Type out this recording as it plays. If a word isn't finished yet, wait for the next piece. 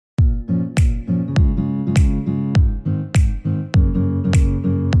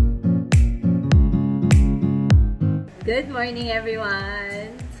Good morning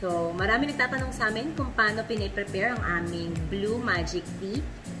everyone! So, marami nagtatanong sa amin kung paano piniprepare ang aming Blue Magic Tea.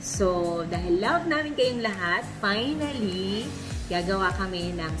 So, dahil love namin kayong lahat, finally, gagawa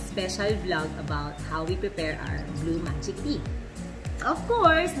kami ng special vlog about how we prepare our Blue Magic Tea. Of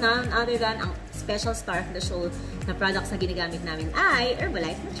course, none other than ang special star of the show na products na ginagamit namin ay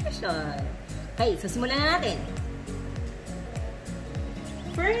Herbalife Nutrition. Okay, so simulan na natin.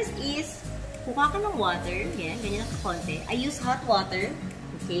 First is, kuha ka ng water, yan, ganyan ang konti. I use hot water,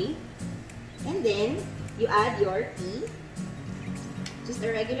 okay? And then, you add your tea. Just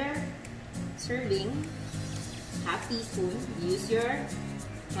a regular serving, half teaspoon. Use your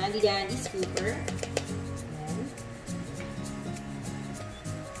handy-dandy scooper. Yan.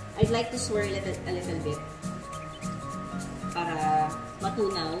 I'd like to swirl it a little bit para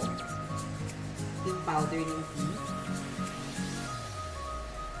matunaw yung powder ng tea.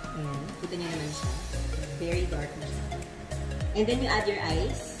 Ayan, kita niyo naman siya. Very dark na siya. And then you add your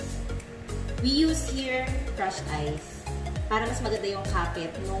ice. We use here crushed ice para mas maganda yung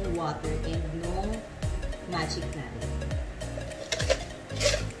kapit ng water and ng magic natin.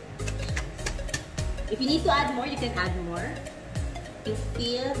 If you need to add more, you can add more. You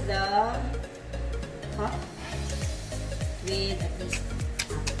fill the cup with at least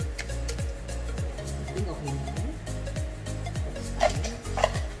half. I think okay na.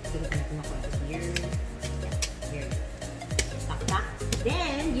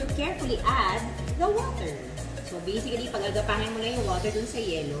 Then, you carefully add the water. So, basically, pag-agapahin mo lang yung water dun sa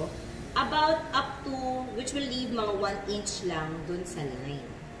yellow, about up to, which will leave mga 1 inch lang dun sa line.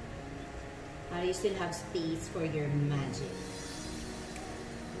 Para you still have space for your magic.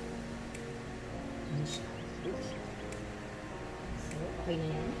 So, okay na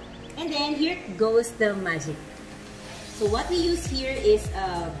yan. And then, here goes the magic. So, what we use here is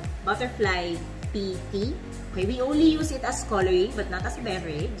butterfly Pea Tea. Okay, we only use it as coloring, but not as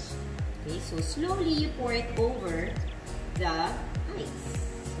beverage. Okay, so slowly you pour it over the ice.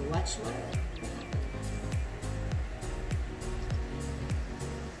 So watch what happens.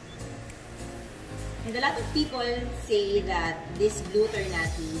 And a lot of people say that this Blue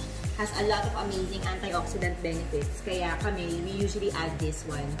Tea has a lot of amazing antioxidant benefits. Kaya kami, we usually add this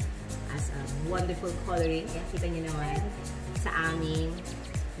one as a wonderful coloring. Kaya kita nyo naman sa aming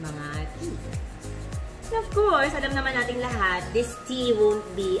mga tea. Of course, alam naman nating lahat, this tea won't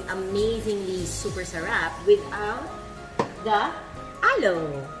be amazingly super sarap without the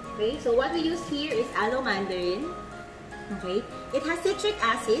aloe. Okay, so what we use here is aloe Mandarin. Okay, it has citric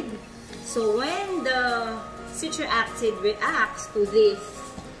acid. So when the citric acid reacts to this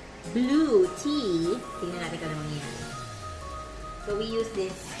blue tea, tingnan natin kung ano mangyayari. So we use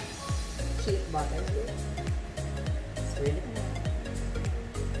this cute bottle here. Swirl it na.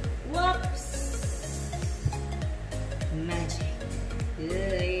 Whoops! Magic.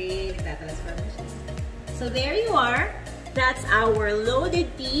 Good. So there you are. That's our loaded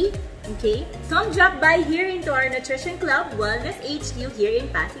tea. Okay. Come drop by here into our Nutrition Club Wellness HQ here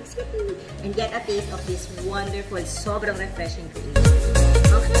in Pasig City and get a taste of this wonderful, sobrang refreshing cream.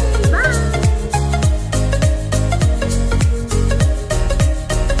 Okay. Bye!